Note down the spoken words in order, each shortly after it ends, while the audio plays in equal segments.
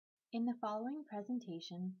In the following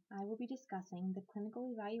presentation, I will be discussing the clinical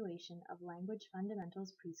evaluation of Language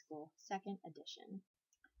Fundamentals Preschool, 2nd edition.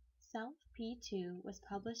 CELF P-2 was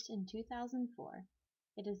published in 2004.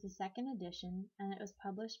 It is the 2nd edition and it was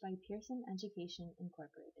published by Pearson Education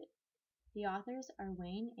Incorporated. The authors are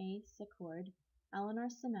Wayne A. Secord, Eleanor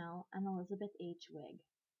Semel, and Elizabeth H. Wigg.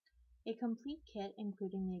 A complete kit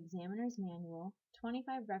including the examiner's manual,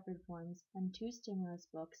 25 record forms, and 2 stimulus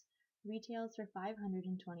books retails for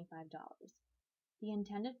 $525. The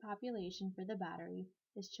intended population for the battery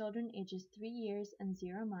is children ages 3 years and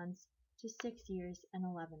 0 months to 6 years and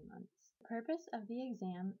 11 months. The purpose of the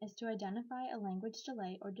exam is to identify a language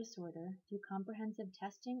delay or disorder through comprehensive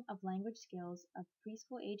testing of language skills of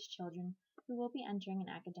preschool-age children who will be entering an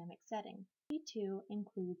academic setting. P2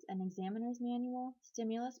 includes an examiner's manual,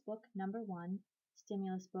 stimulus book number 1,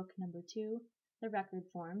 stimulus book number 2, the record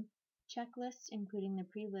form, checklists including the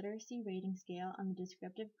pre-literacy rating scale on the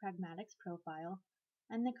descriptive pragmatics profile,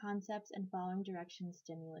 and the concepts and following directions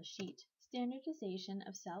stimulus sheet. Standardization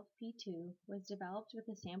of CELF P2 was developed with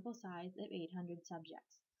a sample size of 800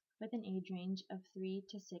 subjects, with an age range of 3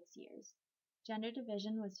 to 6 years. Gender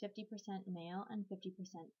division was 50% male and 50%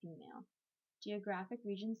 female. Geographic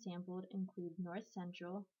regions sampled include North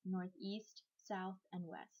Central, Northeast, South, and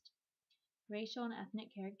West. Racial and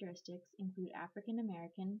ethnic characteristics include African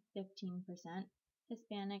American 15%,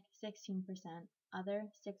 Hispanic 16%,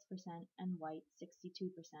 Other 6%, and White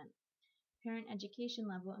 62%. Parent education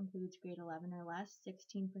level includes grade 11 or less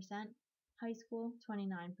 16%, high school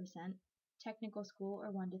 29%, technical school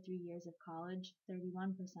or 1 to 3 years of college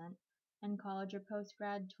 31%, and college or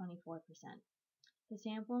postgrad 24%. The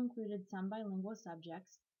sample included some bilingual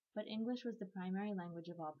subjects, but English was the primary language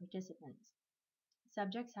of all participants.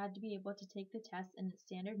 Subjects had to be able to take the test in its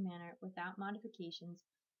standard manner without modifications,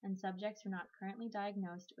 and subjects were not currently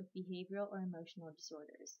diagnosed with behavioral or emotional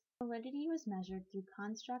disorders. Validity was measured through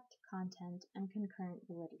construct, content, and concurrent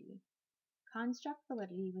validity. Construct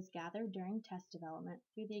validity was gathered during test development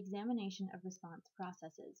through the examination of response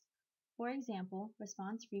processes. For example,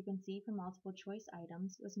 response frequency for multiple choice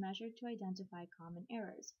items was measured to identify common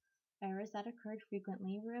errors. Errors that occurred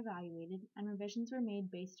frequently were evaluated, and revisions were made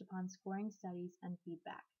based upon scoring studies and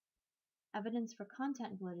feedback. Evidence for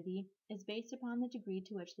content validity is based upon the degree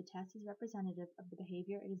to which the test is representative of the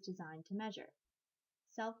behavior it is designed to measure.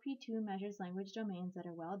 CELF P2 measures language domains that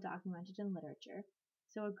are well documented in literature,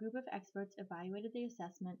 so a group of experts evaluated the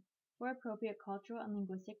assessment for appropriate cultural and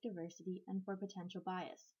linguistic diversity and for potential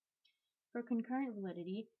bias. For concurrent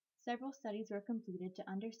validity, several studies were completed to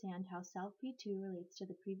understand how CELF P2 relates to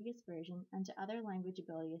the previous version and to other language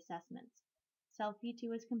ability assessments. CELF P2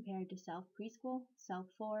 was compared to CELF Preschool, CELF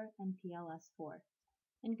 4, and PLS 4.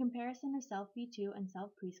 In comparison of CELF P2 and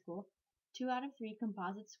CELF Preschool, 2 out of 3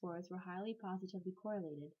 composite scores were highly positively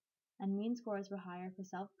correlated, and mean scores were higher for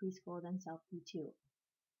CELF Preschool than CELF P2.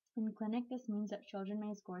 In clinic, this means that children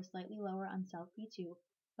may score slightly lower on CELF P2,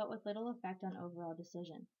 but with little effect on overall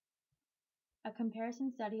decision. A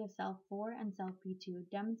comparison study of CELF 4 and CELF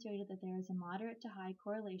P2 demonstrated that there is a moderate to high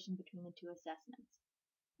correlation between the two assessments,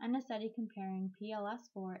 and a study comparing PLS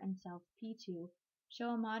 4 and CELF P2 show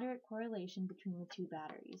a moderate correlation between the two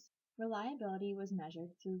batteries. Reliability was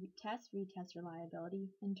measured through test-retest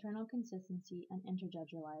reliability, internal consistency, and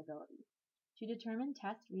interjudge reliability. To determine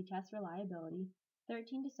test-retest reliability,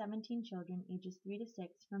 13 to 17 children ages 3 to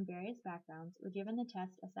 6 from various backgrounds were given the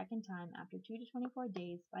test a second time after 2 to 24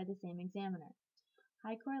 days by the same examiner.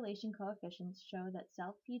 High correlation coefficients show that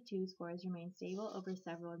CELF P2 scores remain stable over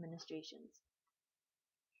several administrations.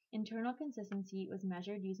 Internal consistency was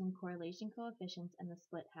measured using correlation coefficients and the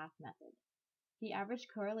split half method. The average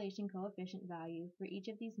correlation coefficient value for each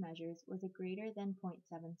of these measures was a greater than 0.77,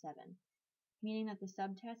 meaning that the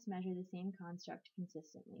subtests measure the same construct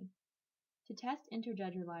consistently. To test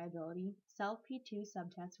interjudge reliability, CELF P2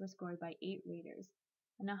 subtests were scored by 8 raters,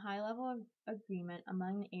 and a high level of agreement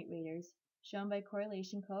among the 8 raters, shown by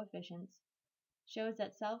correlation coefficients, shows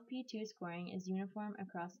that CELF P2 scoring is uniform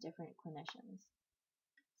across different clinicians.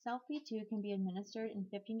 CELF P2 can be administered in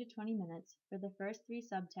 15 to 20 minutes for the first 3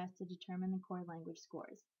 subtests to determine the core language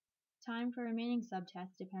scores. Time for remaining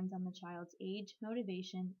subtests depends on the child's age,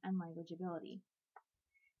 motivation, and language ability.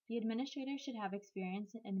 The administrator should have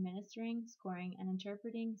experience in administering, scoring, and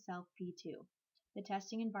interpreting CELF P2. The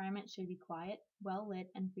testing environment should be quiet, well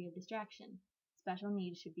lit, and free of distraction. Special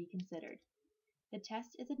needs should be considered. The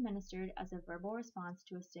test is administered as a verbal response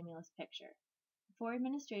to a stimulus picture. Before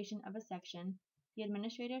administration of a section, the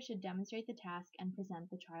administrator should demonstrate the task and present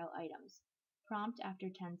the trial items. Prompt after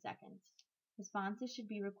 10 seconds. Responses should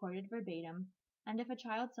be recorded verbatim, and if a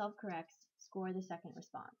child self-corrects, score the second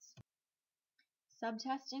response.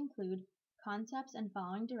 Subtests include concepts and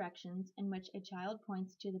following directions, in which a child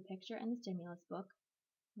points to the picture in the stimulus book,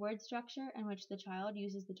 word structure, in which the child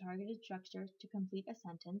uses the targeted structure to complete a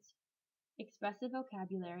sentence, expressive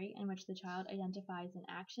vocabulary, in which the child identifies an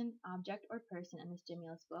action, object, or person in the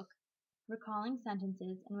stimulus book, recalling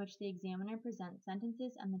sentences, in which the examiner presents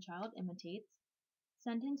sentences and the child imitates,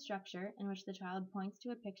 sentence structure, in which the child points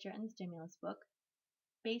to a picture in the stimulus book,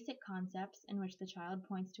 basic concepts, in which the child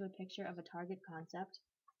points to a picture of a target concept,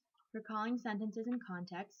 recalling sentences in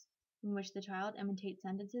context, in which the child imitates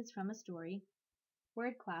sentences from a story,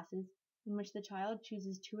 word classes, in which the child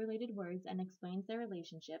chooses two related words and explains their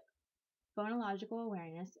relationship, phonological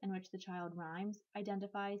awareness, in which the child rhymes,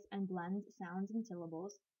 identifies, and blends sounds and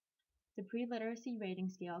syllables, the pre-literacy rating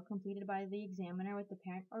scale completed by the examiner with the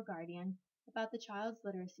parent or guardian about the child's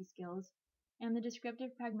literacy skills, and the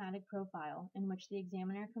descriptive pragmatic profile, in which the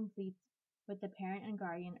examiner completes with the parent and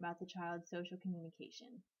guardian about the child's social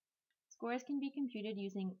communication. Scores can be computed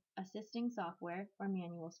using assisting software or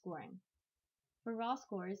manual scoring. For raw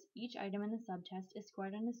scores, each item in the subtest is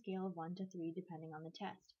scored on a scale of 1 to 3 depending on the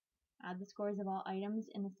test. Add the scores of all items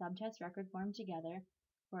in the subtest record form together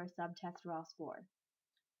for a subtest raw score.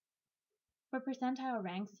 For percentile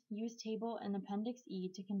ranks, use table in Appendix E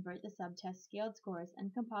to convert the subtest scaled scores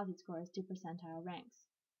and composite scores to percentile ranks.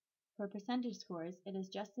 For percentage scores, it is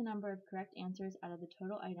just the number of correct answers out of the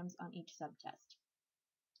total items on each subtest.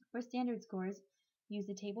 For standard scores, use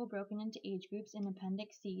the table broken into age groups in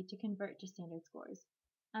Appendix C to convert to standard scores.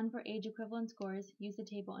 And for age equivalent scores, use the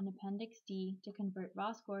table in Appendix D to convert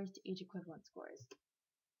raw scores to age equivalent scores.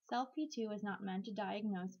 CELF P-2 is not meant to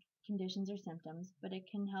diagnose conditions or symptoms, but it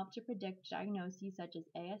can help to predict diagnoses such as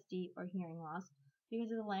ASD or hearing loss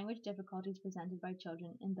because of the language difficulties presented by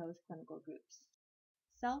children in those clinical groups.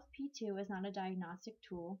 CELF P-2 is not a diagnostic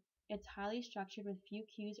tool. It's highly structured with few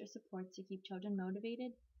cues or supports to keep children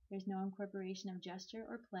motivated. There's no incorporation of gesture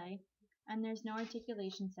or play, and there's no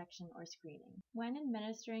articulation section or screening. When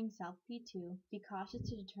administering CELF P-2, be cautious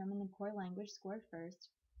to determine the core language score first,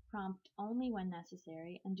 prompt only when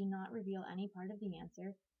necessary, and do not reveal any part of the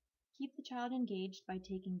answer. Keep the child engaged by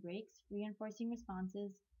taking breaks, reinforcing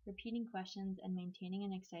responses, repeating questions, and maintaining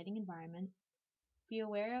an exciting environment. Be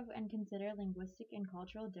aware of and consider linguistic and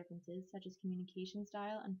cultural differences such as communication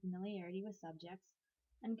style and familiarity with subjects,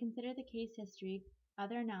 and consider the case history,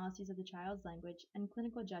 other analyses of the child's language, and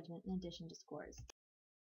clinical judgment in addition to scores.